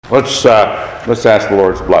Let's ask the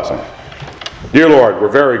Lord's blessing. Dear Lord, we're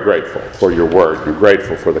very grateful for your word. We're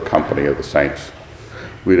grateful for the company of the saints.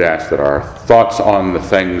 We'd ask that our thoughts on the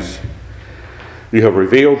things you have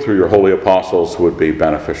revealed through your holy apostles would be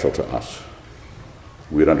beneficial to us.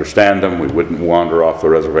 We'd understand them. We wouldn't wander off the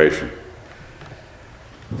reservation.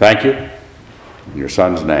 Thank you. In your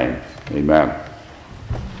Son's name, amen.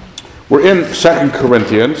 We're in 2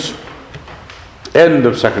 Corinthians. End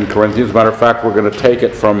of 2 Corinthians. As a matter of fact, we're going to take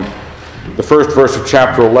it from the first verse of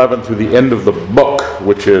chapter 11 through the end of the book,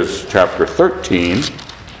 which is chapter 13.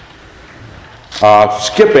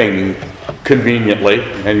 Skipping conveniently,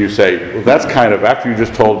 and you say, well, that's kind of, after you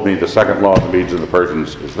just told me the second law of the Medes and the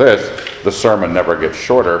Persians is this, the sermon never gets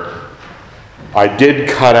shorter. I did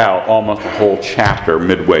cut out almost a whole chapter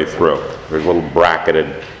midway through. There's a little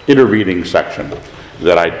bracketed intervening section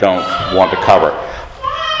that I don't want to cover.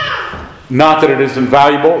 Not that it isn't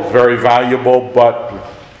valuable, it's very valuable, but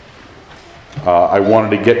I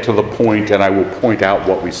wanted to get to the point, and I will point out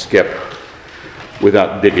what we skipped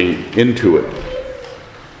without digging into it.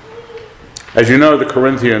 As you know, the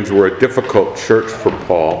Corinthians were a difficult church for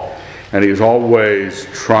Paul, and he's always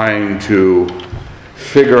trying to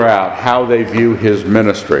figure out how they view his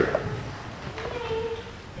ministry.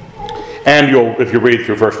 And if you read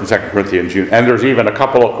through 1 and 2 Corinthians, and there's even a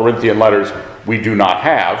couple of Corinthian letters we do not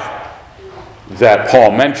have that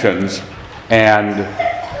Paul mentions, and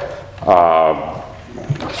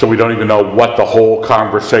so we don't even know what the whole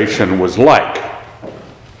conversation was like.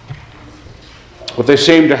 But they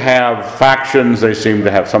seem to have factions. They seem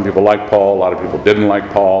to have some people like Paul, a lot of people didn't like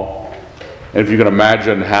Paul. And if you can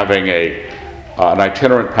imagine having an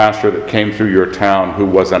itinerant pastor that came through your town who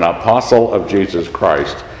was an apostle of Jesus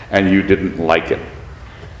Christ, and you didn't like him.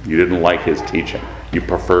 You didn't like his teaching. You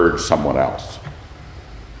preferred someone else.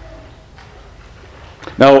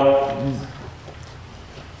 Now,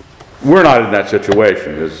 we're not in that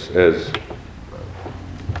situation. As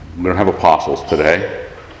we don't have apostles today.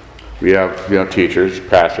 We have, teachers,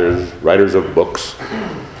 pastors, writers of books,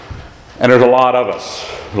 and there's a lot of us.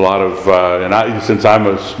 Since I'm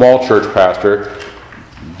a small church pastor,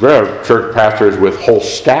 there are church pastors with whole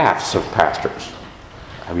staffs of pastors.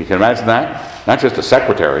 I mean, you can imagine that? Not just a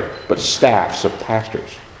secretary, but staffs of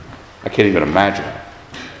pastors. I can't even imagine it.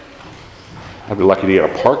 I'd be lucky to get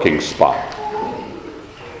a parking spot.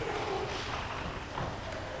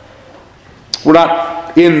 We're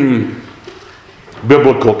not in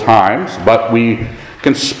biblical times, but we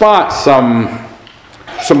can spot some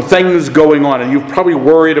things going on, and you've probably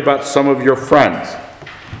worried about some of your friends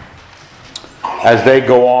as they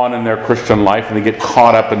go on in their Christian life and they get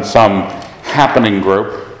caught up in some happening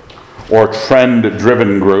group or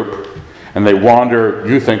trend-driven group, and they wander,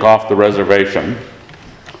 you think, off the reservation.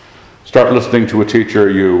 Start listening to a teacher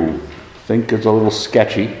you think is a little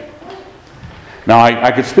sketchy. Now,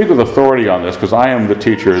 I could speak with authority on this because I am the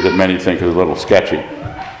teacher that many think is a little sketchy.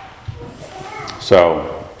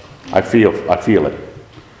 So, I feel it.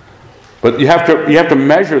 But you have to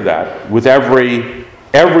measure that with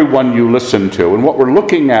everyone you listen to. And what we're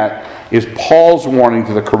looking at is Paul's warning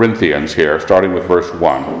to the Corinthians here, starting with verse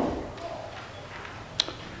 1,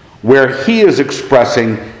 where he is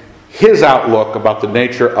expressing his outlook about the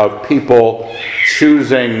nature of people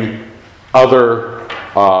choosing other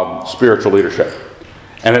spiritual leadership.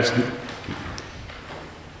 And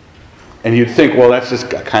you'd think, well, that's just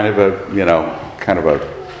kind of a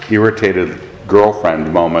irritated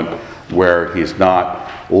girlfriend moment where he's not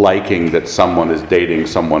liking that someone is dating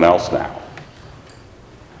someone else now.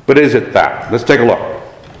 But is it that? Let's take a look.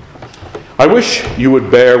 I wish you would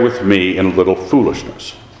bear with me in a little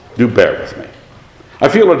foolishness. Do bear with me. I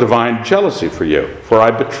feel a divine jealousy for you, for I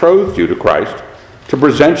betrothed you to Christ to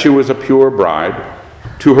present you as a pure bride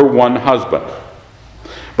to her one husband.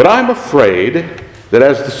 But I'm afraid that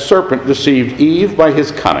as the serpent deceived Eve by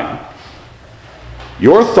his cunning,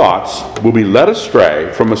 your thoughts will be led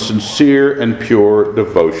astray from a sincere and pure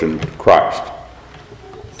devotion to Christ.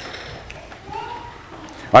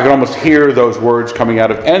 I can almost hear those words coming out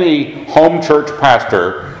of any home church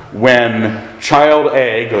pastor when child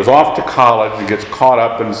A goes off to college and gets caught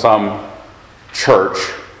up in some church,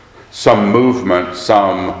 some movement,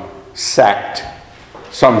 some sect,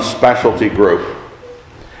 some specialty group.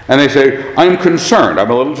 And they say, I'm concerned.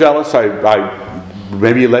 I'm a little jealous. I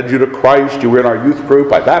maybe led you to Christ. You were in our youth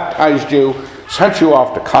group. I baptized you, sent you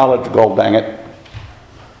off to college, gold dang it.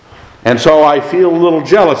 And so I feel a little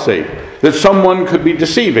jealousy that someone could be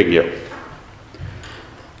deceiving you.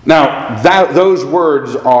 Now, those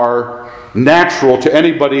words are natural to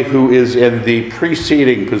anybody who is in the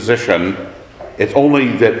preceding position. It's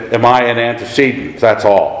only that am I an antecedent, that's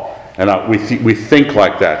all. And we think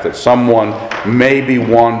like that someone may be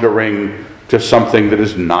wandering to something that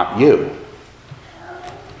is not you.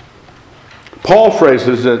 Paul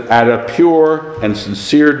phrases it at a pure and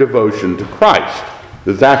sincere devotion to Christ.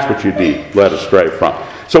 That's what you'd be led astray from.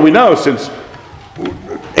 So we know, since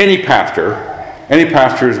any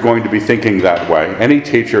pastor is going to be thinking that way. Any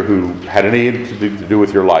teacher who had anything to do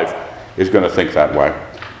with your life is going to think that way.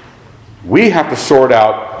 We have to sort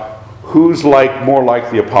out who's more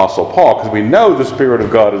like the Apostle Paul, because we know the Spirit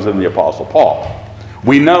of God is in the Apostle Paul.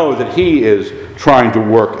 We know that he is trying to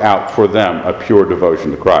work out for them a pure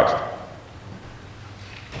devotion to Christ.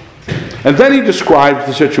 And then he describes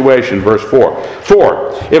the situation, verse 4.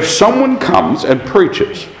 For if someone comes and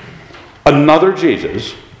preaches another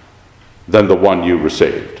Jesus than the one you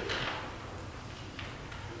received.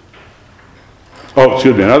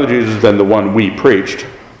 Another Jesus than the one we preached.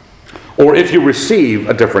 Or if you receive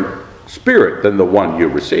a different spirit than the one you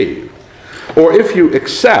received. Or if you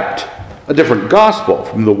accept a different gospel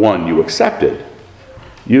from the one you accepted,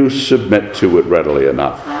 you submit to it readily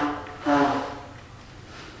enough.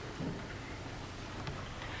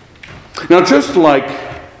 Now, just like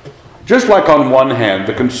on one hand,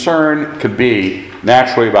 the concern could be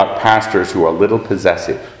naturally about pastors who are a little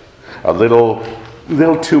possessive, a little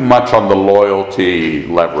too much on the loyalty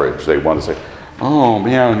leverage. They want to say, "Oh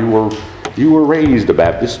man, you were raised a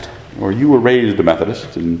Baptist, or you were raised a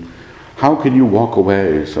Methodist, and how can you walk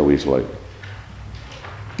away so easily?"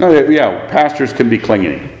 No, yeah, pastors can be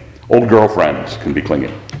clingy. Old girlfriends can be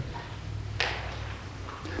clingy.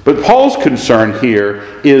 But Paul's concern here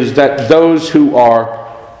is that those who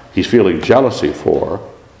he's feeling jealousy for,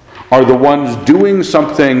 are the ones doing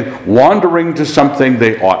something, wandering to something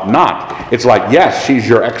they ought not. It's like, yes, she's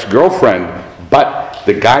your ex-girlfriend, but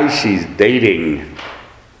the guy she's dating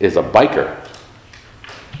is a biker.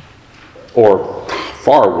 Or,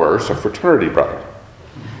 far worse, a fraternity brother.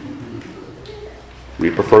 We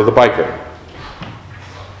prefer the biker.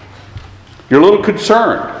 You're a little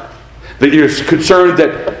concerned. That you're concerned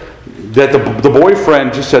that the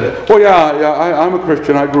boyfriend just said, "Oh yeah, I'm a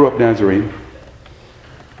Christian. I grew up Nazarene."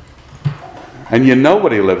 And you know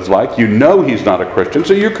what he lives like. You know he's not a Christian,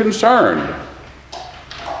 so you're concerned.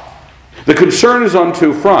 The concern is on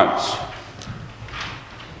two fronts.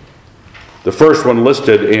 The first one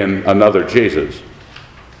listed in another Jesus.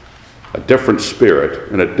 A different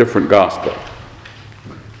spirit and a different gospel.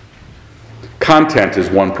 Content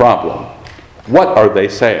is one problem. What are they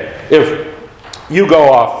saying? If you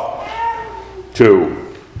go off to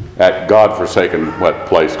that godforsaken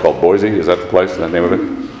place called Boise, is that the place, the name of it?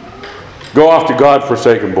 Go off to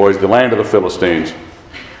godforsaken Boise, the land of the Philistines,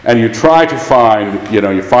 and you try to find,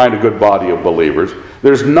 you find a good body of believers.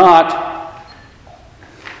 There's not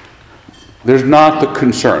the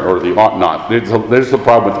concern, or the ought not. There's the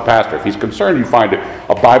problem with the pastor. If he's concerned you find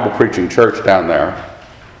a Bible-preaching church down there,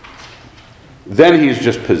 then he's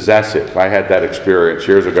just possessive. I had that experience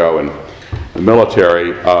years ago in the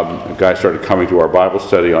military. A guy started coming to our Bible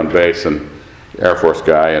study on base, and Air Force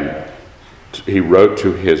guy, and he wrote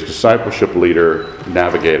to his discipleship leader,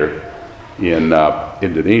 navigator in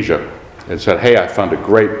Indonesia, and said, "Hey, I found a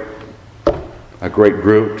great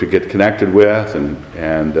group to get connected with,"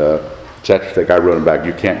 and the guy wrote him back,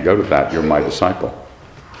 "You can't go to that. You're my disciple."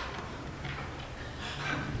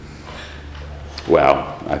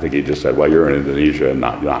 Well, I think he just said, "Well, you're in Indonesia and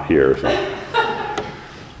not here." So.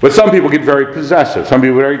 But some people get very possessive. Some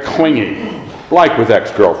people are very clingy, like with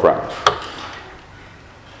ex-girlfriends.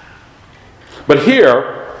 But here,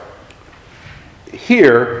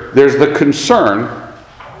 there's the concern,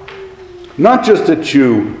 not just that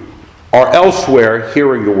you are elsewhere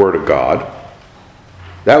hearing the Word of God.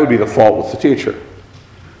 That would be the fault with the teacher.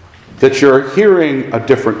 That you're hearing a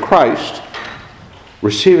different Christ,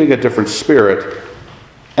 receiving a different spirit,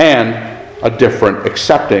 and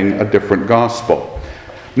accepting a different gospel.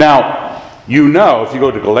 Now, if you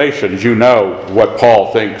go to Galatians, you know what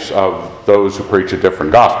Paul thinks of those who preach a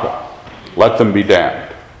different gospel. Let them be damned,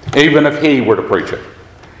 even if he were to preach it.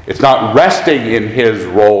 It's not resting in his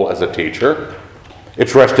role as a teacher.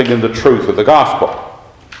 It's resting in the truth of the gospel.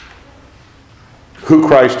 Who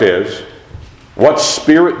Christ is. What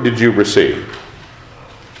spirit did you receive?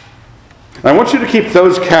 And I want you to keep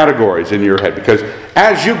those categories in your head, because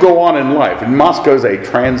as you go on in life, and Moscow's a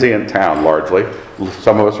transient town largely.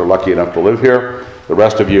 Some of us are lucky enough to live here. The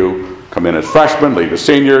rest of you come in as freshmen, leave as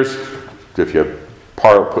seniors. If you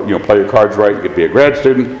play your cards right, you could be a grad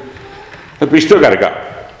student. But you still got to go.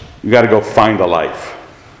 You got to go find a life.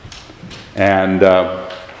 And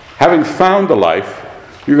having found a life,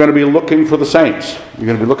 You're going to be looking for the saints. You're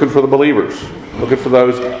going to be looking for the believers. Looking for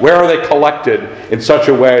those. Where are they collected in such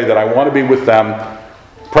a way that I want to be with them,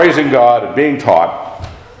 praising God and being taught?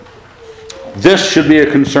 This should be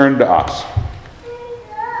a concern to us.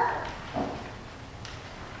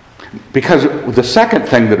 Because the second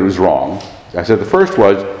thing that was wrong, I said the first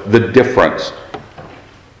was the difference.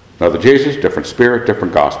 Another Jesus, different Spirit,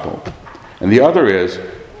 different gospel. And the other is,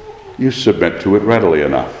 you submit to it readily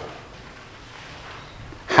enough.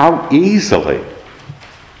 How easily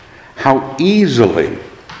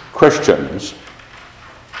Christians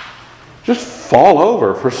just fall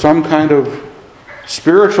over for some kind of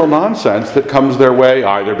spiritual nonsense that comes their way,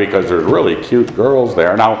 either because there's really cute girls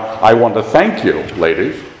there. Now, I want to thank you,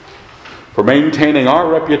 ladies, for maintaining our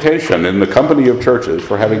reputation in the company of churches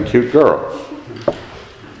for having cute girls.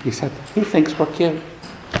 He said, he thinks we're cute.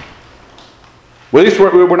 Well, at least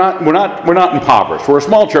we're not impoverished. We're a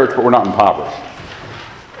small church, but we're not impoverished.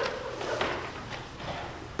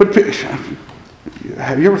 But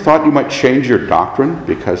have you ever thought you might change your doctrine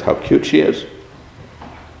because how cute she is?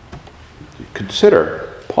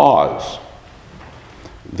 Consider, pause.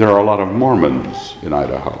 There are a lot of Mormons in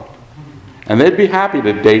Idaho. And they'd be happy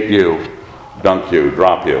to date you, dunk you,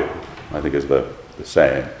 drop you, I think is the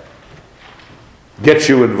saying. Get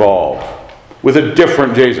you involved with a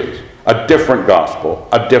different Jesus, a different gospel,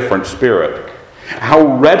 a different Spirit.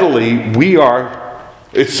 How readily we are,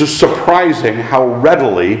 it's just surprising how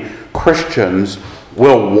readily Christians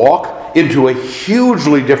will walk into a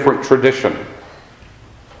hugely different tradition.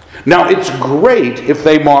 Now, it's great if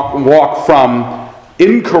they walk from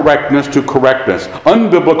incorrectness to correctness,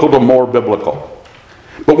 unbiblical to more biblical.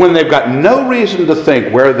 But when they've got no reason to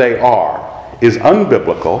think where they are is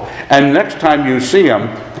unbiblical, and next time you see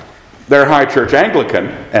them, they're High Church Anglican,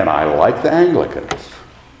 and I like the Anglicans.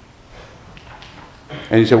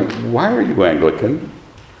 And you say, why are you Anglican?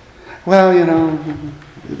 Well,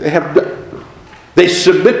 they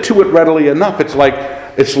submit to it readily enough. It's like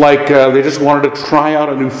they just wanted to try out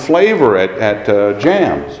a new flavor at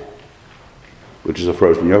Jams, which is a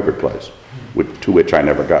frozen yogurt place, to which I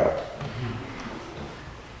never go.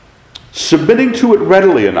 Submitting to it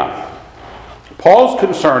readily enough. Paul's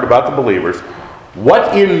concerned about the believers.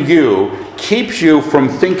 What in you keeps you from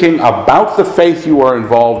thinking about the faith you are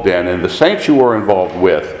involved in and the saints you are involved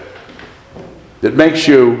with that makes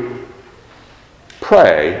you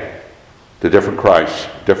pray to different Christs,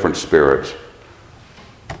 different spirits?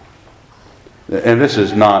 And this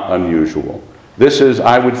is not unusual. This is,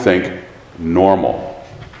 I would think, normal.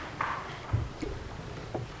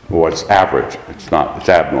 Well, it's average. It's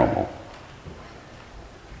abnormal.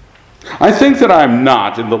 I think that I'm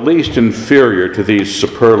not in the least inferior to these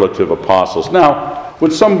superlative apostles. Now,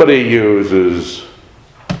 when somebody uses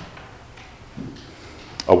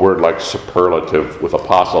a word like superlative with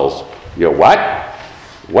apostles, what?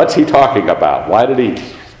 What's he talking about? Why did he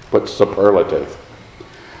put superlative?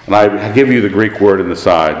 And I give you the Greek word in the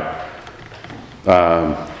side,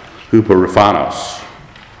 huperiphanos,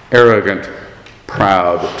 arrogant,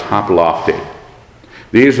 proud, top lofty.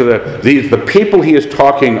 These are the people he is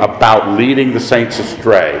talking about leading the saints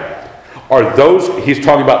astray. Are those? He's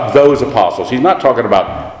talking about those apostles. He's not talking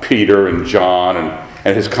about Peter and John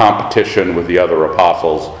and his competition with the other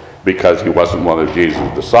apostles because he wasn't one of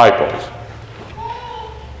Jesus' disciples.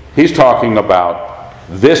 He's talking about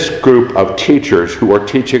this group of teachers who are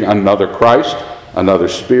teaching another Christ, another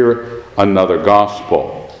Spirit, another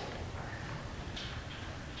gospel.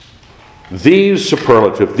 These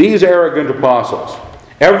superlative, these arrogant apostles,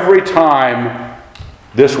 every time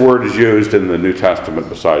this word is used in the New Testament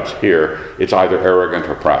besides here, it's either arrogant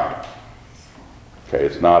or proud. Okay,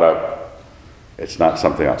 it's not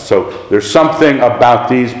something else. So there's something about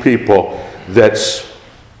these people that's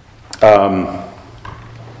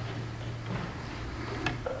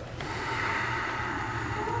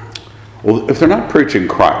well, if they're not preaching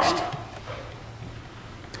Christ,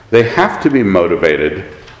 they have to be motivated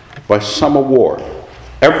by some award.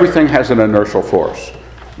 Everything has an inertial force.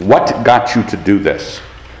 What got you to do this?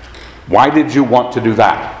 Why did you want to do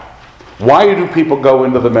that? Why do people go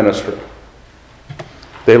into the ministry?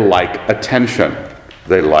 They like attention.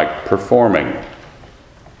 They like performing.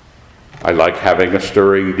 I like having a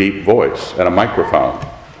stirring, deep voice and a microphone.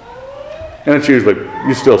 And it's usually,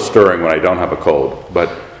 you're still stirring when I don't have a cold, but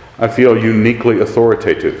I feel uniquely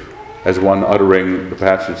authoritative, as one uttering, the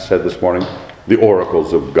passage said this morning, the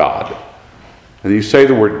oracles of God. And you say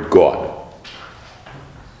the word God.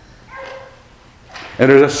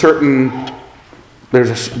 And there's an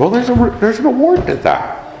award to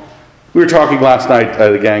that. We were talking last night,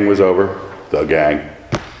 the gang was over, we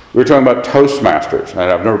were talking about Toastmasters. And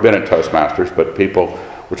I've never been at Toastmasters, but people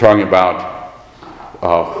We're talking about,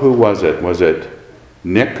 who was it? Was it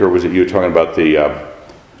Nick, or was it you talking about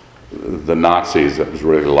the Nazis that was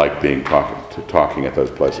really like being talking at those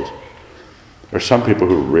places? There are some people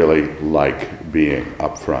who really like being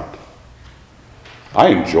up front. I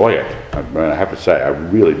enjoy it. I mean, I have to say, I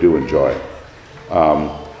really do enjoy it.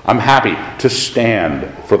 I'm happy to stand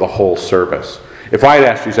for the whole service. If I had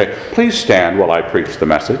asked you to say, please stand while I preach the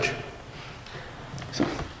message,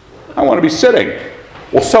 I want to be sitting.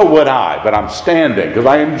 Well, so would I, but I'm standing because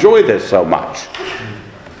I enjoy this so much.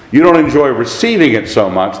 You don't enjoy receiving it so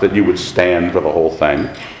much that you would stand for the whole thing,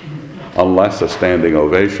 unless a standing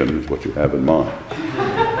ovation is what you have in mind,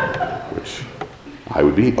 which I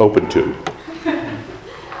would be open to.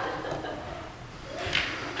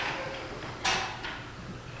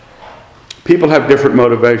 People have different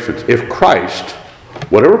motivations. If Christ,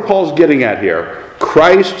 whatever Paul's getting at here,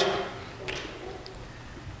 Christ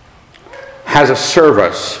has a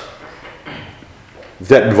service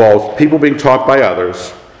that involves people being taught by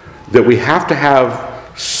others, that we have to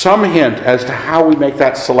have some hint as to how we make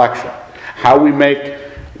that selection, how we make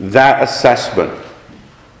that assessment.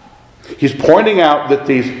 He's pointing out that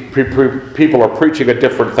these people are preaching a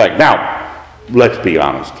different thing. Now, let's be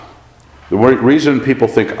honest. The reason people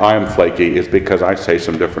think I am flaky is because I say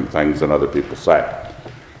some different things than other people say,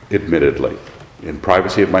 admittedly. In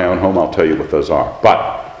privacy of my own home, I'll tell you what those are.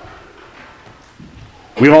 But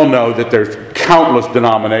we all know that there's countless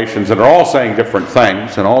denominations that are all saying different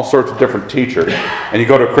things and all sorts of different teachers. And you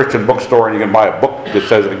go to a Christian bookstore and you can buy a book that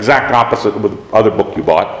says exact opposite of the other book you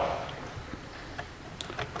bought.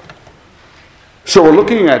 So we're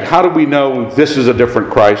looking at how do we know this is a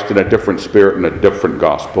different Christ and a different spirit and a different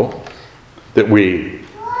gospel that we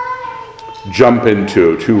jump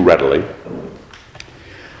into too readily.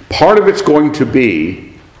 Part of it's going to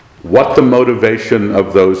be what the motivation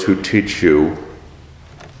of those who teach you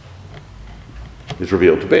is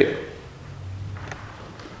revealed to be.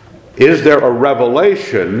 Is there a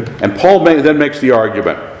revelation? And Paul then makes the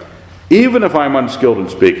argument, even if I'm unskilled in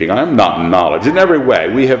speaking, I'm not in knowledge. In every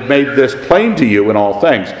way, we have made this plain to you in all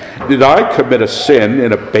things. Did I commit a sin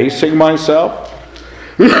in abasing myself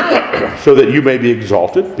so that you may be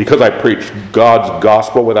exalted because I preach God's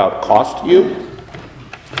gospel without cost to you?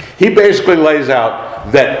 He basically lays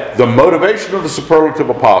out that the motivation of the superlative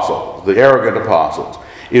apostles, the arrogant apostles,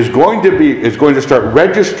 is going to start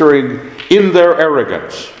registering in their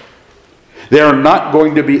arrogance. They are not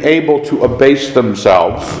going to be able to abase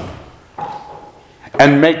themselves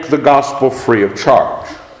and make the gospel free of charge.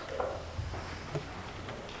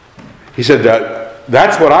 He said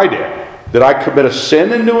that's what I did. Did I commit a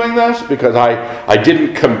sin in doing this because I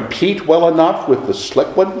didn't compete well enough with the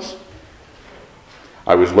slick ones?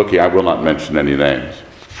 I will not mention any names,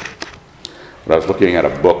 but I was looking at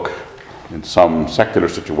a book in some secular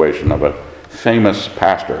situation of a famous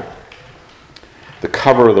pastor. The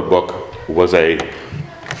cover of the book was a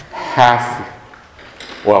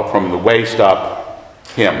from the waist up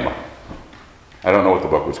hymn. I don't know what the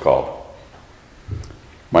book was called.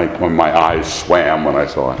 My eyes swam when I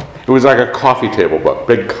saw it. It was like a coffee table book,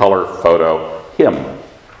 big color photo, hymn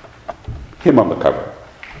on the cover.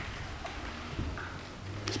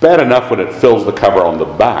 It's bad enough when it fills the cover on the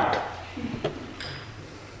back.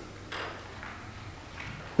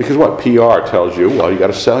 Because what PR tells you, well, you got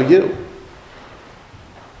to sell you.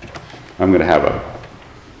 I'm going to have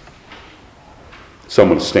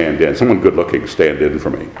someone stand in, someone good looking stand in for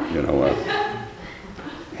me,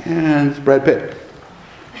 and it's Brad Pitt.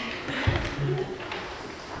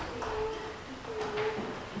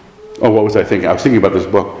 Oh, what was I thinking? I was thinking about this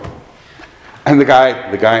book. And the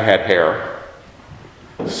guy had hair,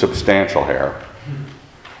 substantial hair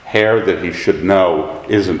that he should know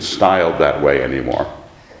isn't styled that way anymore.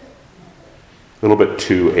 A little bit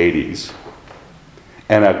too 80s.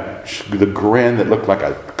 And the grin that looked like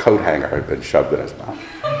a coat hanger had been shoved in his mouth.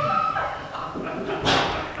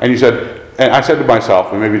 And I said to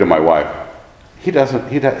myself, and maybe to my wife, he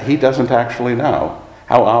doesn't actually know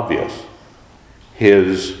how obvious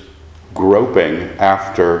his groping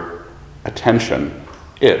after attention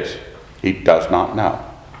is. He does not know.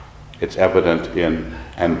 It's evident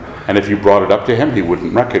and if you brought it up to him, he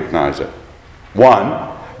wouldn't recognize it. One,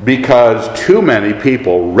 because too many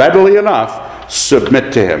people readily enough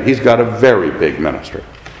submit to him. He's got a very big ministry.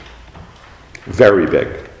 Very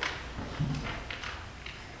big.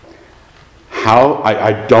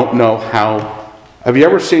 I don't know how. Have you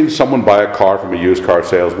ever seen someone buy a car from a used car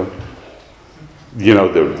salesman?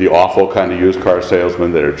 The awful kind of used car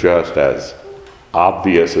salesmen that are just as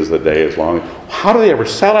obvious as the day is long. How do they ever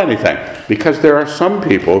sell anything? Because there are some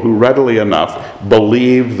people who readily enough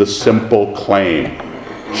believe the simple claim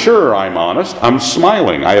Sure, I'm honest. I'm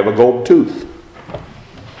smiling. I have a gold tooth.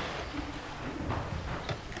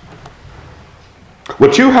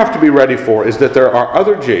 What you have to be ready for is that there are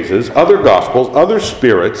other Jesus, other gospels, other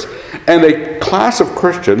spirits, and a class of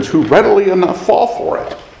Christians who readily enough fall for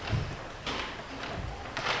it.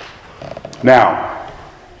 Now,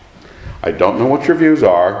 I don't know what your views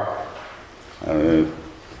are. I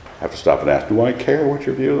have to stop and ask, do I care what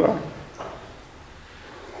your views are?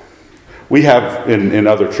 We have, in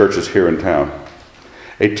other churches here in town,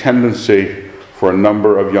 a tendency for a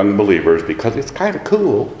number of young believers, because it's kind of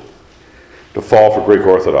cool, to fall for Greek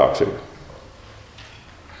Orthodoxy.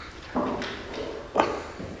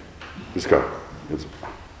 Just go.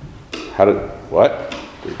 What?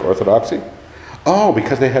 Greek Orthodoxy? Oh,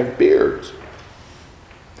 because they have beards.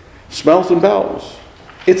 Smells and bells.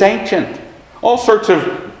 It's ancient. All sorts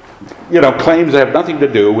of, claims that have nothing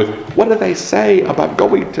to do with what do they say about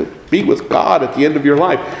going to be with God at the end of your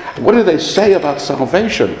life. What do they say about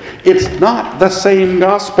salvation? It's not the same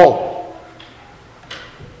gospel.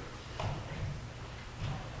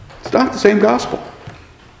 It's not the same gospel.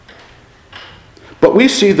 But we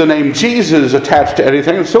see the name Jesus attached to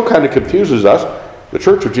anything, and it still kind of confuses us. The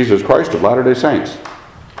Church of Jesus Christ of Latter-day Saints.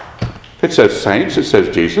 It says saints, it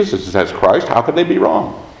says Jesus, it says Christ. How could they be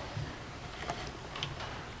wrong?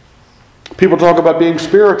 People talk about being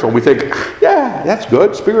spiritual. We think, yeah, that's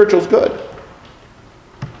good. Spiritual's good.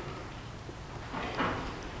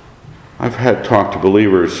 I've had talk to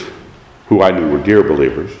believers who I knew were dear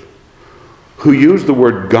believers who use the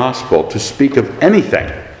word gospel to speak of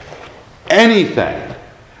anything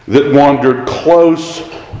that wandered close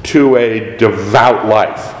to a devout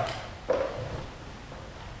life.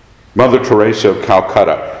 Mother Teresa of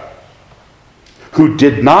Calcutta, who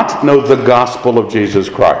did not know the gospel of Jesus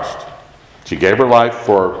Christ. She gave her life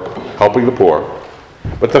for helping the poor,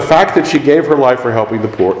 but the fact that she gave her life for helping the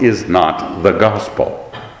poor is not the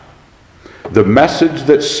gospel. The message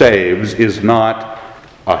that saves is not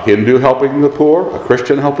a Hindu helping the poor, a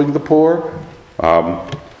Christian helping the poor,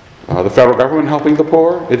 the federal government helping the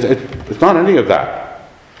poor. It's not any of that.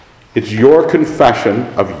 It's your confession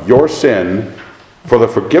of your sin for the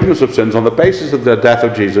forgiveness of sins on the basis of the death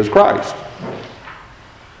of Jesus Christ.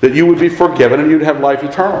 That you would be forgiven and you'd have life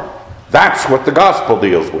eternal. That's what the gospel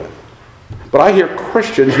deals with. But I hear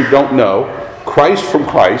Christians who don't know Christ from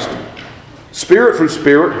Christ, Spirit from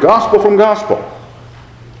Spirit, gospel from gospel.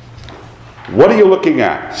 What are you looking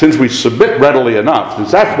at? Since we submit readily enough,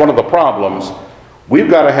 since that's one of the problems, we've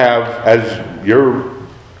got to have, as you're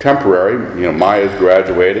temporary, Maya's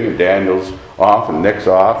graduating and Daniel's off and Nick's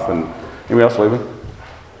off and anybody else leaving?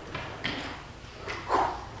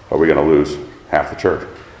 Are we going to lose half the church?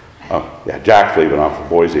 Oh, yeah, Jack's leaving off for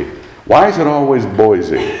Boise. Why is it always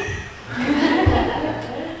Boise?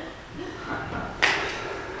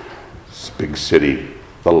 This big city,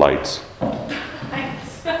 the lights.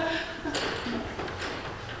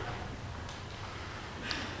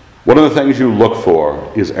 One of the things you look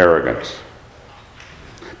for is arrogance,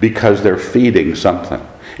 because they're feeding something.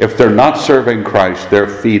 If they're not serving Christ, they're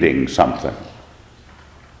feeding something.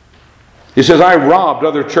 He says, I robbed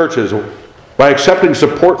other churches by accepting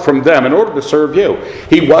support from them in order to serve you.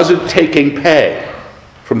 He wasn't taking pay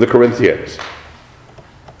from the Corinthians.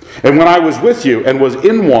 And when I was with you and was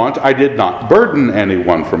in want, I did not burden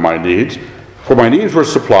anyone for my needs, for my needs were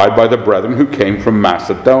supplied by the brethren who came from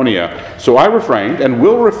Macedonia. So I refrained and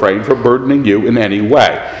will refrain from burdening you in any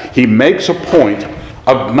way. He makes a point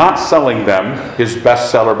of not selling them his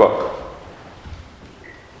bestseller book.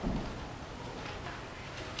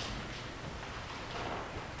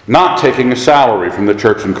 Not taking a salary from the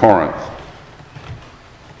church in Corinth.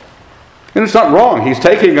 And it's not wrong. He's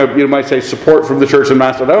taking you might say, support from the church in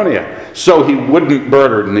Macedonia, so he wouldn't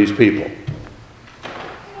burden these people.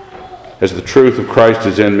 As the truth of Christ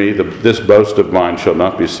is in me, this boast of mine shall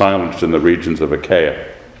not be silenced in the regions of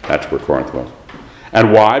Achaia. That's where Corinth was.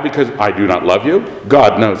 And why? Because I do not love you?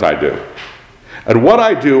 God knows I do. And what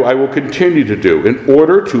I do, I will continue to do in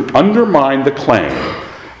order to undermine the claim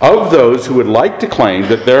of those who would like to claim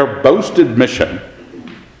that their boasted mission,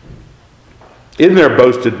 in their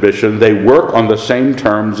boasted mission, they work on the same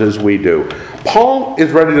terms as we do. Paul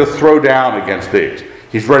is ready to throw down against these.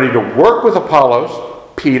 He's ready to work with Apollos,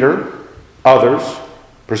 Peter, others,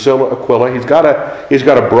 Priscilla, Aquila. He's got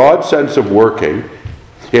a broad sense of working.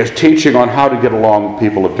 He has teaching on how to get along with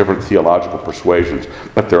people of different theological persuasions.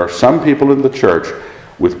 But there are some people in the church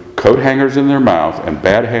with coat hangers in their mouth and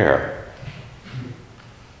bad hair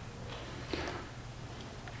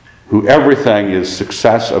who everything is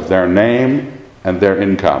success of their name and their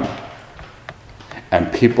income.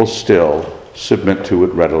 And people still submit to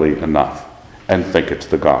it readily enough. and think it's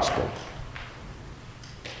the gospel.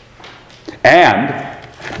 And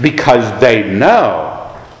because they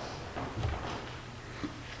know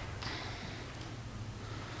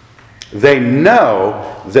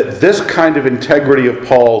that this kind of integrity of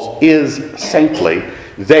Paul's is saintly,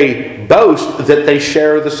 they boast that they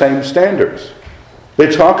share the same standards. They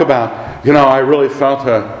talk about, I really felt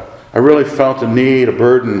a need, a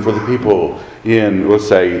burden for the people in, let's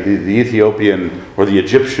say, the Ethiopian or the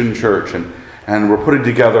Egyptian church, and we're putting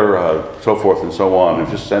together so forth and so on, and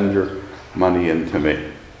just send your money in to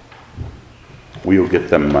me. We'll get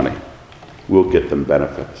them money. We'll get them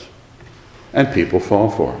benefits. And people fall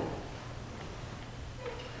for it.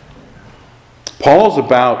 Paul's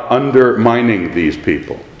about undermining these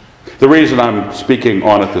people. The reason I'm speaking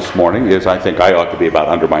on it this morning is I think I ought to be about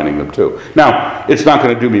undermining them too. Now, it's not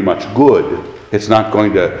going to do me much good. This is not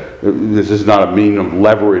a mean of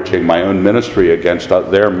leveraging my own ministry against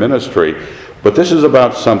their ministry, but this is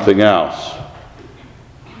about something else.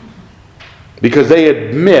 Because they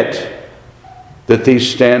admit that these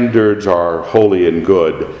standards are holy and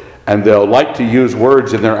good, and they'll like to use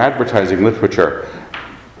words in their advertising literature.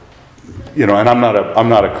 And I'm not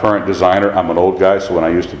a current designer. I'm an old guy, so when I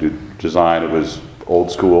used to do design, it was old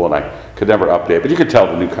school, and I could never update. But you could tell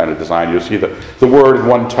the new kind of design. You'll see the word in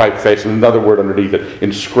one typeface and another word underneath it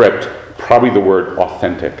in script, probably the word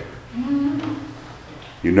authentic.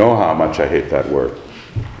 You know how much I hate that word.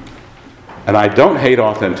 And I don't hate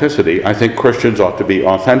authenticity. I think Christians ought to be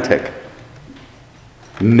authentic.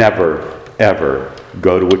 Never, ever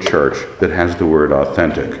go to a church that has the word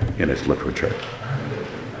authentic in its literature.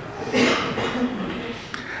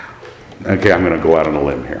 Okay, I'm going to go out on a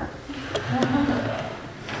limb here.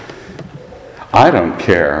 I don't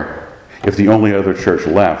care if the only other church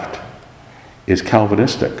left is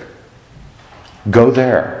Calvinistic. Go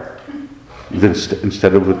there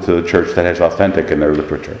instead of with the church that has authentic in their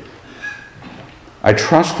literature. I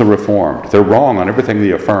trust the Reformed. They're wrong on everything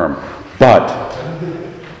they affirm, but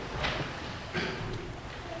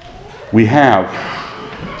we have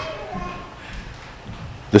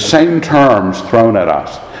the same terms thrown at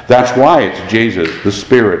us. That's why it's Jesus, the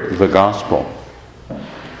Spirit, the gospel.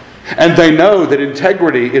 And they know that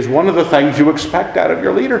integrity is one of the things you expect out of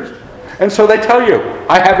your leaders. And so they tell you,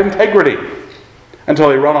 I have integrity. Until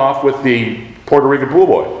they run off with the Puerto Rican pool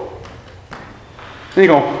boy. And you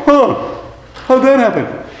go, how'd that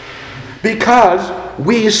happen? Because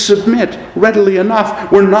we submit readily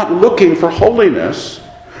enough. We're not looking for holiness.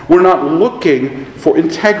 We're not looking for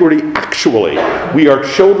integrity actually. We are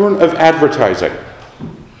children of advertising.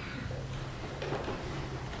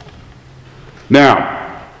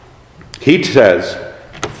 Now, he says,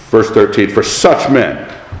 verse 13, for such men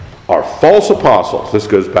are false apostles. This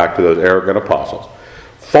goes back to those arrogant apostles.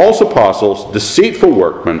 False apostles, deceitful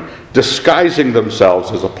workmen, disguising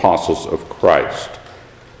themselves as apostles of Christ.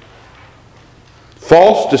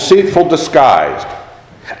 False, deceitful, disguised,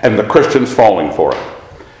 and the Christians falling for it.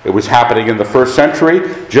 It was happening in the first century.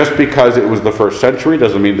 Just because it was the first century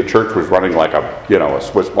doesn't mean the church was running like a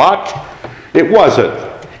Swiss watch. It wasn't.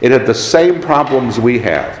 It had the same problems we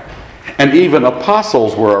have. And even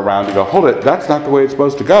apostles were around to go, hold it, that's not the way it's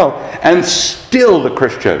supposed to go. And still the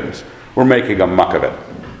Christians were making a muck of it.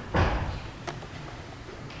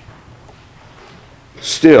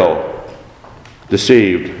 Still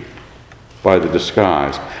deceived by the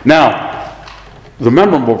disguise. Now, the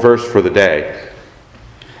memorable verse for the day,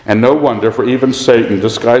 and no wonder, for even Satan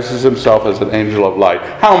disguises himself as an angel of light.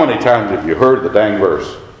 How many times have you heard the dang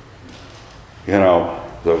verse?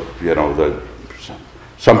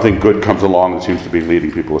 Something good comes along and seems to be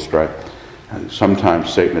leading people astray. And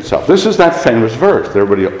sometimes Satan itself. This is that famous verse.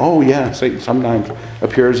 Everybody, oh yeah, Satan sometimes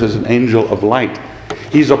appears as an angel of light.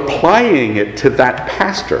 He's applying it to that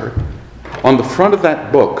pastor on the front of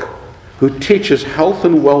that book who teaches health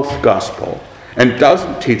and wealth gospel and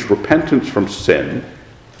doesn't teach repentance from sin,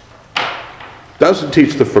 doesn't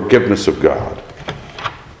teach the forgiveness of God,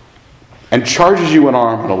 and charges you an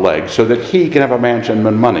arm and a leg so that he can have a mansion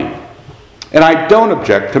and money. And I don't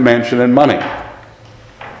object to mansion and money.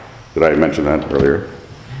 Did I mention that earlier?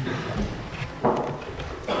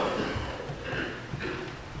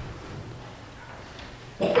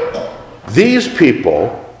 These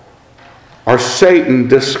people are Satan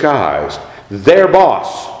disguised, their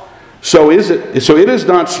boss. So it is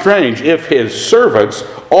not strange if his servants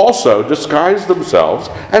also disguise themselves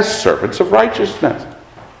as servants of righteousness.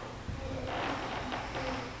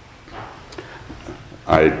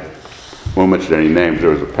 I won't mention any names. There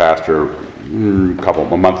was a pastor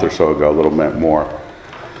a month or so ago, a little bit more,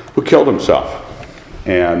 who killed himself.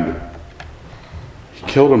 And he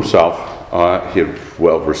killed himself. He was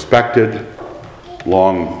well respected,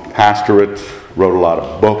 long pastorate, wrote a lot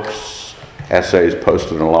of books, essays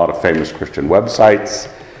posted on a lot of famous Christian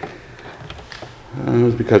websites. It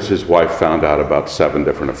was because his wife found out about 7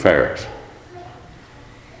 different affairs.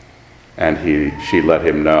 And she let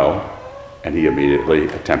him know, and he immediately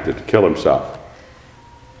attempted to kill himself.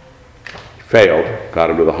 He failed, got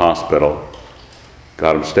him to the hospital,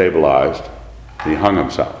 got him stabilized, and he hung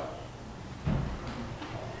himself.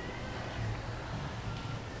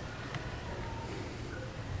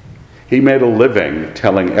 He made a living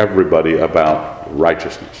telling everybody about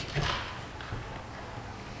righteousness.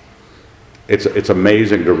 It's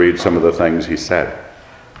amazing to read some of the things he said.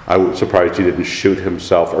 I was surprised he didn't shoot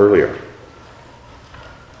himself earlier,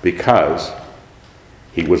 because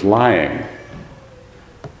he was lying.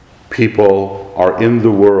 People are in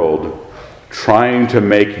the world trying to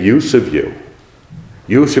make use of you,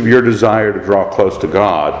 use of your desire to draw close to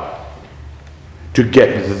God, to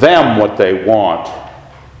get them what they want,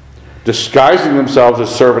 disguising themselves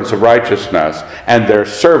as servants of righteousness, and they're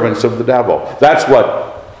servants of the devil. That's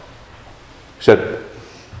what he said.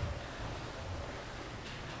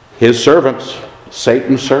 His servants,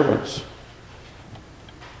 Satan's servants.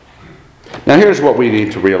 Now here's what we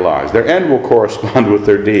need to realize. Their end will correspond with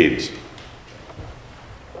their deeds.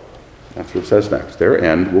 That's what it says next. Their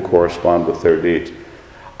end will correspond with their deeds.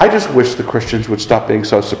 I just wish the Christians would stop being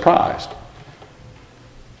so surprised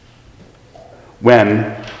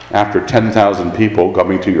when, after 10,000 people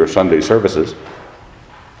coming to your Sunday services,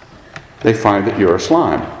 they find that you're a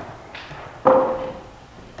slime.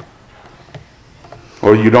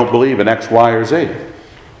 Or you don't believe in X, Y, or Z.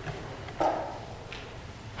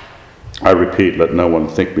 I repeat, let no one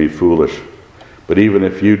think me foolish. But even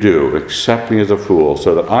if you do, accept me as a fool,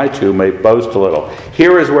 so that I too may boast a little.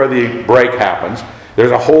 Here is where the break happens.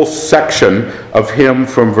 There's a whole section of him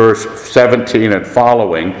from verse 17 and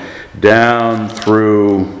following, down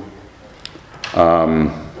through,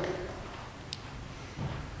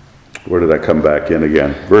 where did I come back in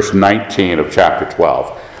again? Verse 19 of chapter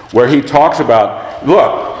 12, where he talks about,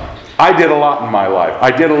 look, I did a lot in my life.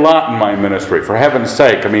 I did a lot in my ministry. For heaven's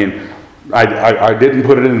sake, I mean, I didn't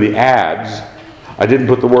put it in the ads. I didn't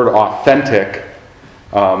put the word authentic,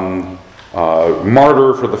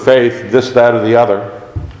 martyr for the faith, this, that, or the other.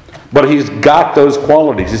 But he's got those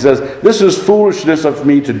qualities. He says, this is foolishness of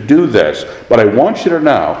me to do this. But I want you to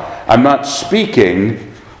know, I'm not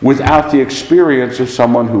speaking without the experience of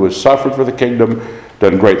someone who has suffered for the kingdom,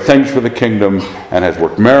 done great things for the kingdom, and has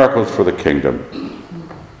worked miracles for the kingdom.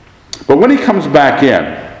 But when he comes back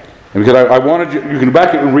in, and because I wanted you can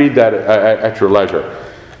back and read that at your leisure.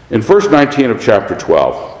 In verse 19 of chapter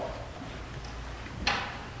 12,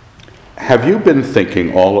 have you been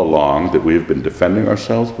thinking all along that we've been defending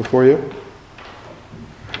ourselves before you?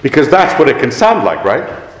 Because that's what it can sound like, right?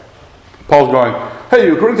 Paul's going, hey,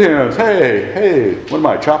 you Corinthians, hey, what am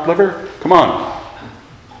I, chopped liver? Come on.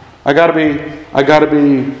 I gotta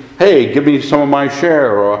be, hey, give me some of my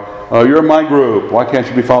share, or you're in my group, why can't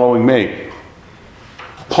you be following me?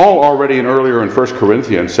 Paul already earlier in 1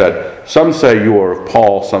 Corinthians said, some say you are of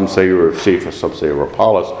Paul, some say you are of Cephas, some say you are of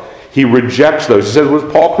Apollos. He rejects those. He says, was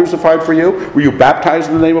Paul crucified for you? Were you baptized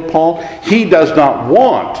in the name of Paul? He does not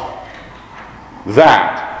want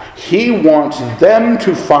that. He wants them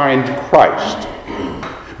to find Christ.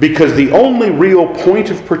 Because the only real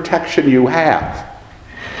point of protection you have.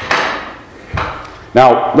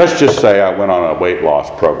 Now, let's just say I went on a weight loss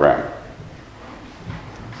program.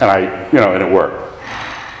 And and it worked.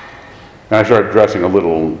 And I started dressing a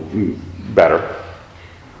little better.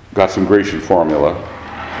 Got some Grecian formula.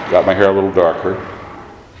 Got my hair a little darker.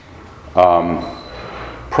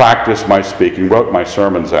 Practiced my speaking. Wrote my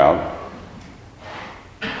sermons out.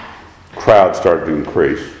 Crowd started to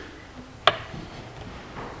increase.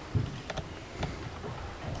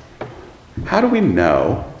 How do we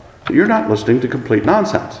know that you're not listening to complete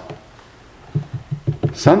nonsense?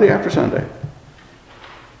 Sunday after Sunday.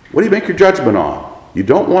 What do you make your judgment on? You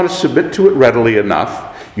don't want to submit to it readily enough.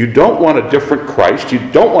 You don't want a different Christ. You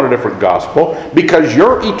don't want a different gospel, because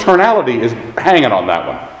your eternality is hanging on that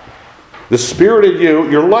one. The Spirit in you,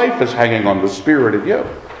 your life is hanging on the Spirit in you.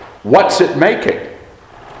 What's it making?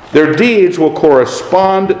 Their deeds will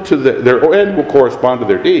correspond to their end will correspond to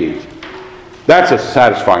their deeds. That's a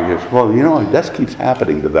satisfying gift. Well, that keeps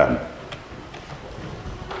happening to them.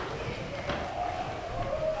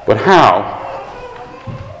 But how?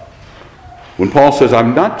 When Paul says,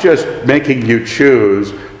 I'm not just making you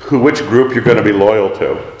choose which group you're going to be loyal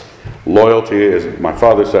to. Loyalty, as my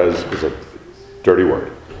father says, is a dirty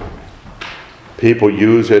word. People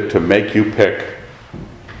use it to make you pick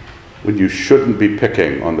when you shouldn't be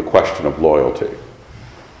picking on the question of loyalty.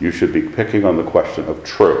 You should be picking on the question of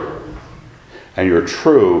true. And your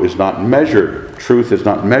true is not measured. Truth is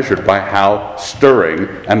not measured by how stirring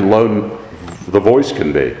and low the voice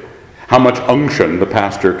can be, how much unction the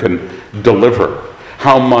pastor can deliver,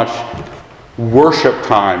 how much worship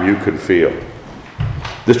time you can feel.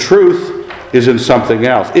 The truth is in something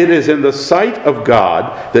else. It is in the sight of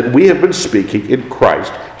God that we have been speaking in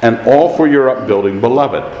Christ, and all for your upbuilding,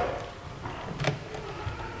 beloved.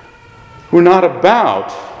 We're not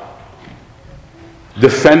about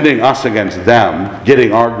defending us against them,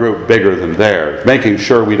 getting our group bigger than theirs, making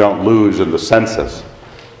sure we don't lose in the census.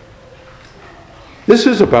 This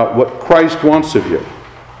is about what Christ wants of you.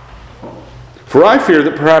 For I fear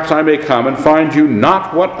that perhaps I may come and find you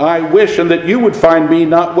not what I wish, and that you would find me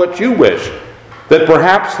not what you wish. That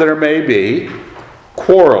perhaps there may be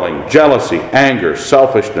quarreling, jealousy, anger,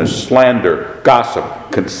 selfishness, slander, gossip,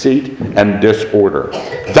 conceit, and disorder.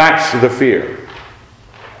 That's the fear.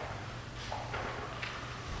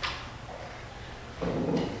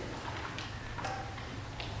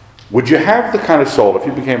 Would you have the kind of soul, if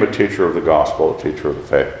you became a teacher of the gospel, a teacher of the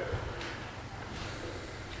faith,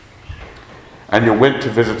 and you went to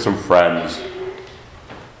visit some friends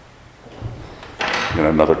in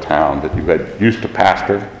another town that you had used to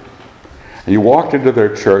pastor, and you walked into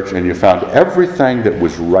their church and you found everything that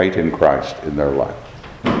was right in Christ in their life.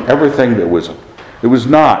 Everything that was, it was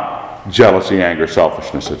not jealousy, anger,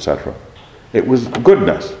 selfishness, etc. It was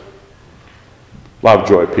goodness. Love,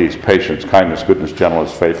 joy, peace, patience, kindness, goodness,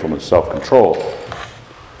 gentleness, faithfulness, self-control.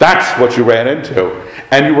 That's what you ran into.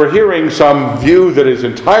 And you were hearing some view that is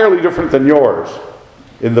entirely different than yours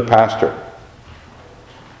in the pastor.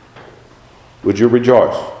 Would you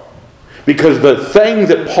rejoice? Because the thing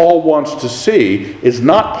that Paul wants to see is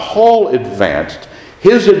not Paul advanced.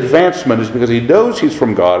 His advancement is because he knows he's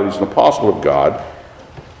from God, he's an apostle of God,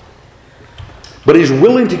 but he's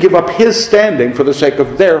willing to give up his standing for the sake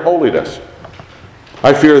of their holiness.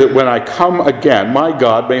 I fear that when I come again, my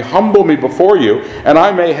God may humble me before you, and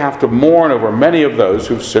I may have to mourn over many of those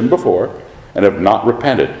who've sinned before and have not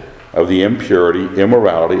repented of the impurity,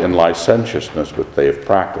 immorality, and licentiousness which they have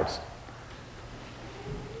practiced.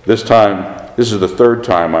 This is the third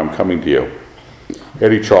time I'm coming to you.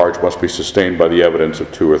 Any charge must be sustained by the evidence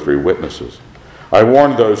of 2 or 3 witnesses. I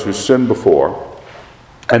warned those who sinned before,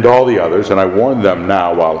 and all the others, and I warn them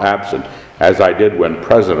now while absent, as I did when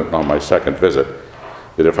present on my second visit,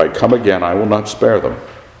 that if I come again, I will not spare them,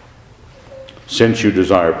 since you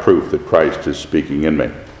desire proof that Christ is speaking in me.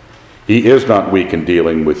 He is not weak in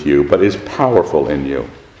dealing with you, but is powerful in you.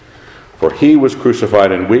 For he was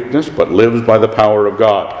crucified in weakness, but lives by the power of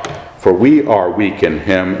God. For we are weak in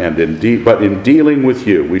him, but in dealing with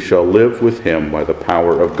you, we shall live with him by the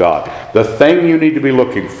power of God. The thing you need to be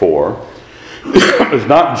looking for is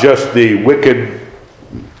not just the wicked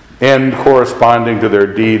end corresponding to their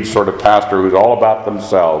deeds sort of pastor who's all about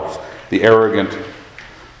themselves, the arrogant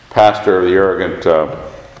pastor, the arrogant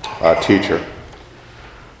teacher.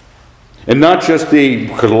 And not just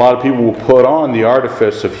because a lot of people will put on the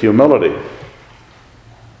artifice of humility,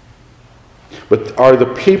 but are the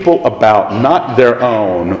people about not their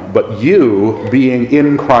own, but you being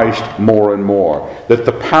in Christ more and more. That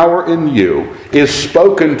the power in you is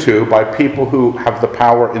spoken to by people who have the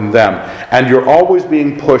power in them. And you're always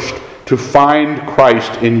being pushed to find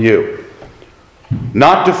Christ in you.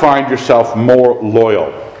 Not to find yourself more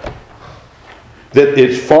loyal. That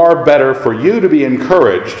it's far better for you to be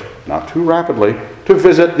encouraged, not too rapidly, to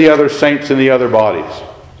visit the other saints in the other bodies.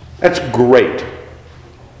 That's great.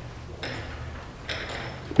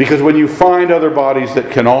 Because when you find other bodies that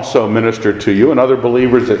can also minister to you and other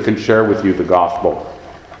believers that can share with you the gospel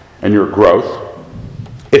and your growth,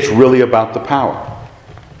 it's really about the power.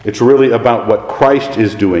 It's really about what Christ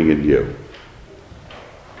is doing in you.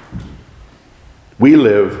 We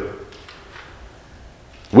live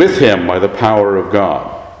with him by the power of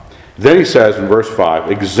God. Then he says in verse 5,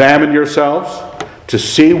 examine yourselves to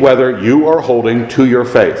see whether you are holding to your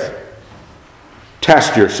faith.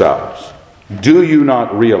 Test yourselves. Do you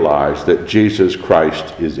not realize that Jesus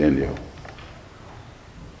Christ is in you?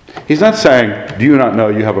 He's not saying, do you not know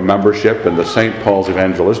you have a membership in the St. Paul's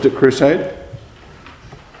Evangelistic Crusade?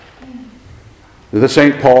 The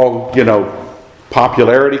St. Paul,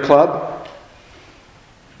 popularity club?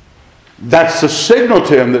 That's the signal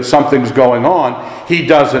to him that something's going on. He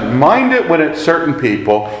doesn't mind it when it's certain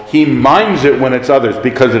people. He minds it when it's others,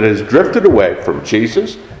 because it has drifted away from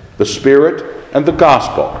Jesus, the Spirit, and the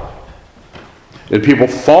gospel. And people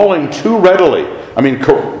falling too readily.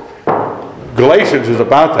 Galatians is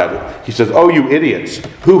about that. He says, oh, you idiots,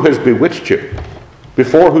 who has bewitched you?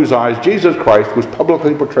 Before whose eyes Jesus Christ was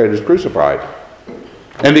publicly portrayed as crucified.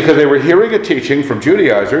 And because they were hearing a teaching from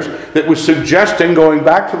Judaizers that was suggesting going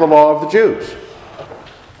back to the law of the Jews.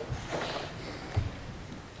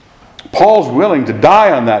 Paul's willing to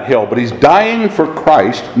die on that hill, but he's dying for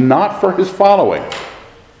Christ, not for his following.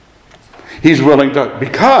 He's willing to,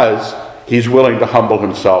 because he's willing to humble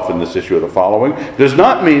himself in this issue of the following, does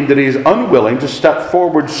not mean that he's unwilling to step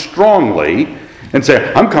forward strongly and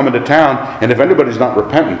say, I'm coming to town, and if anybody's not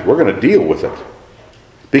repentant, we're going to deal with it.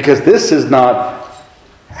 Because this is not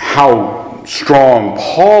how strong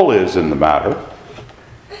Paul is in the matter.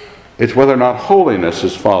 It's whether or not holiness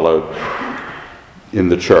is followed in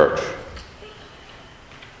the church.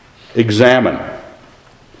 Examine.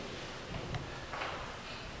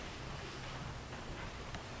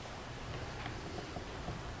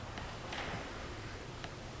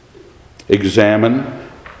 Examine,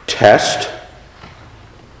 test,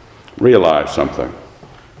 realize something.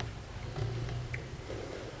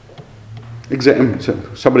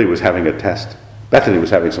 Somebody was having a test. Bethany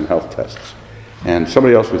was having some health tests. And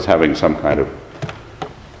somebody else was having some kind of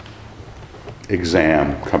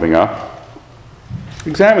exam coming up.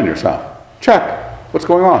 Examine yourself. Check. What's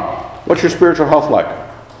going on? What's your spiritual health like?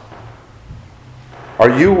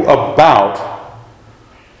 Are you about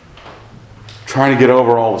trying to get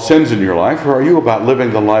over all the sins in your life, or are you about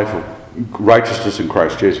living the life of righteousness in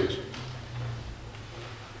Christ Jesus?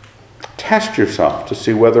 Test yourself to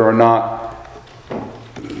see whether or not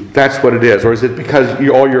that's what it is. Or is it because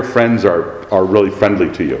all your friends are really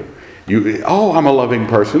friendly to you? I'm a loving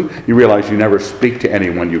person. You realize you never speak to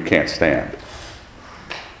anyone you can't stand.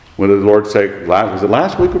 When did the Lord say, was it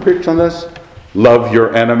last week we preached on this? Love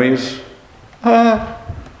your enemies. I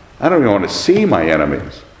don't even want to see my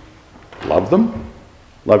enemies. Love them.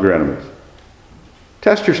 Love your enemies.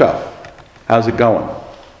 Test yourself. How's it going?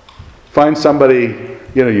 Find somebody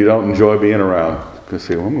you don't enjoy being around. You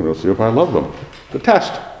say, well, I'm going to see if I love them. The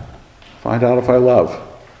test. Find out if I love.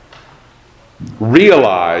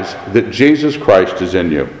 Realize that Jesus Christ is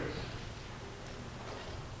in you.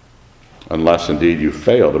 Unless indeed you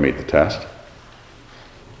fail to meet the test.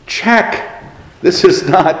 Check. This is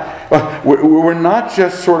not, we're not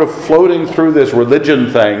just sort of floating through this religion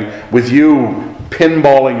thing with you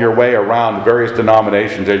pinballing your way around various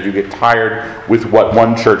denominations as you get tired with what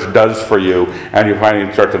one church does for you, and you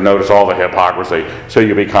finally start to notice all the hypocrisy, so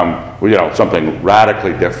you become, something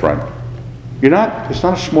radically different. It's not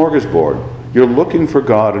a smorgasbord. You're looking for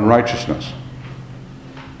God and righteousness.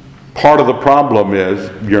 Part of the problem is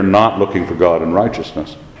you're not looking for God and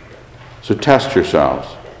righteousness. So test yourselves.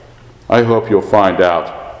 I hope you'll find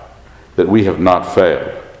out that we have not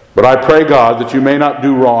failed. But I pray God that you may not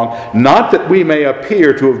do wrong, not that we may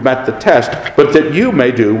appear to have met the test, but that you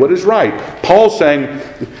may do what is right. Paul's saying,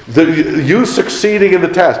 you succeeding in the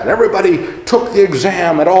test. Everybody took the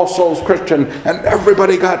exam at All Souls Christian, and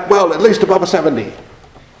everybody got, at least above a 70.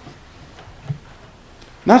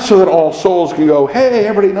 Not so that all souls can go, hey,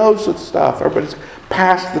 everybody knows this stuff. Everybody's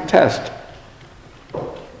passed the test.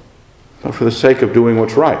 But for the sake of doing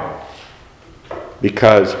what's right.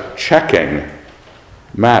 Because checking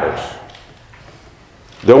matters.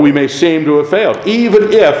 Though we may seem to have failed,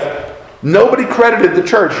 even if nobody credited the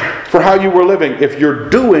church for how you were living, if you're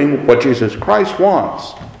doing what Jesus Christ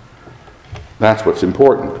wants, that's what's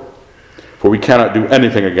important. For we cannot do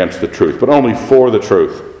anything against the truth, but only for the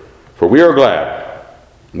truth. For we are glad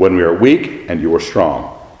when we are weak and you are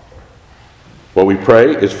strong. What we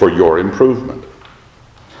pray is for your improvement.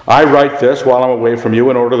 I write this while I'm away from you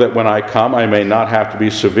in order that when I come I may not have to be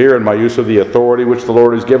severe in my use of the authority which the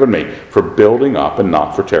Lord has given me, for building up and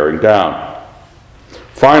not for tearing down.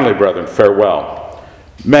 Finally, brethren, farewell.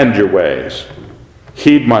 Mend your ways.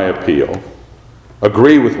 Heed my appeal.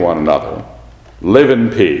 Agree with one another. Live in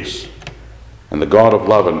peace. And the God of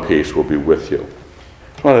love and peace will be with you.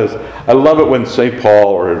 I love it when St. Paul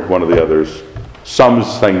or one of the others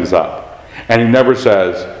sums things up. And he never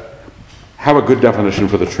says, have a good definition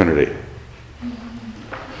for the Trinity.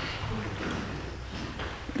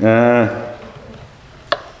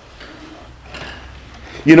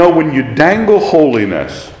 When you dangle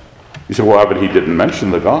holiness, you say, well, but he didn't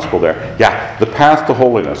mention the gospel there. Yeah, the path to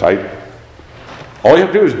holiness. All you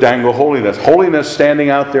have to do is dangle holiness. Holiness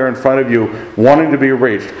standing out there in front of you, wanting to be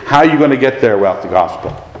reached. How are you going to get there without the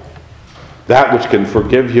gospel? That which can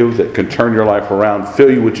forgive you, that can turn your life around,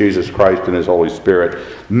 fill you with Jesus Christ and His Holy Spirit.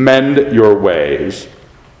 Mend your ways.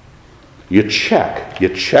 You check. You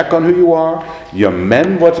check on who you are. You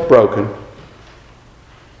mend what's broken.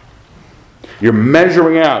 You're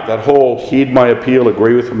measuring out that whole heed my appeal,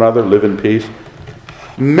 agree with one another, live in peace.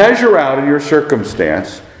 Measure out in your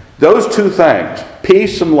circumstance those two things,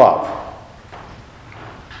 peace and love.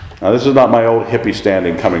 Now, this is not my old hippie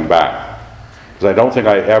standing coming back, because I don't think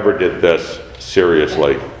I ever did this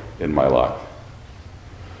seriously in my life.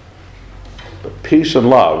 But peace and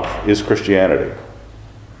love is Christianity.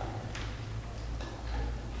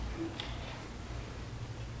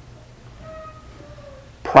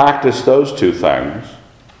 Practice those two things,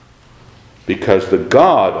 because the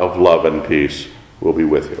God of love and peace will be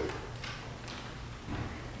with you.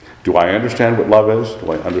 Do I understand what love is?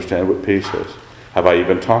 Do I understand what peace is? Have I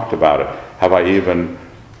even talked about it? Have I even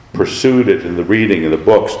pursued it in the reading of the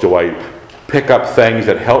books? Do I pick up things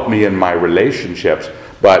that help me in my relationships,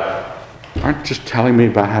 but aren't just telling me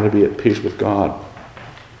about how to be at peace with God,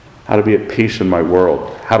 how to be at peace in my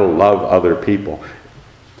world, how to love other people?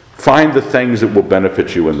 Find the things that will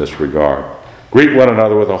benefit you in this regard. Greet one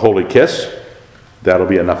another with a holy kiss. That'll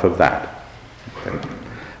be enough of that. Okay?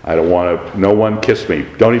 I don't want to, no one kiss me.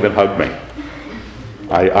 Don't even hug me.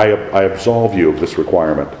 I absolve you of this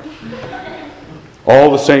requirement.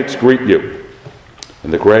 All the saints greet you.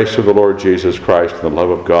 And the grace of the Lord Jesus Christ, and the love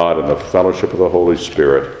of God, and the fellowship of the Holy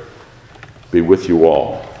Spirit be with you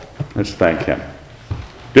all. Let's thank Him.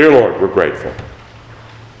 Dear Lord, we're grateful.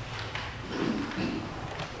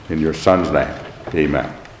 In your Son's name,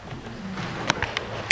 amen.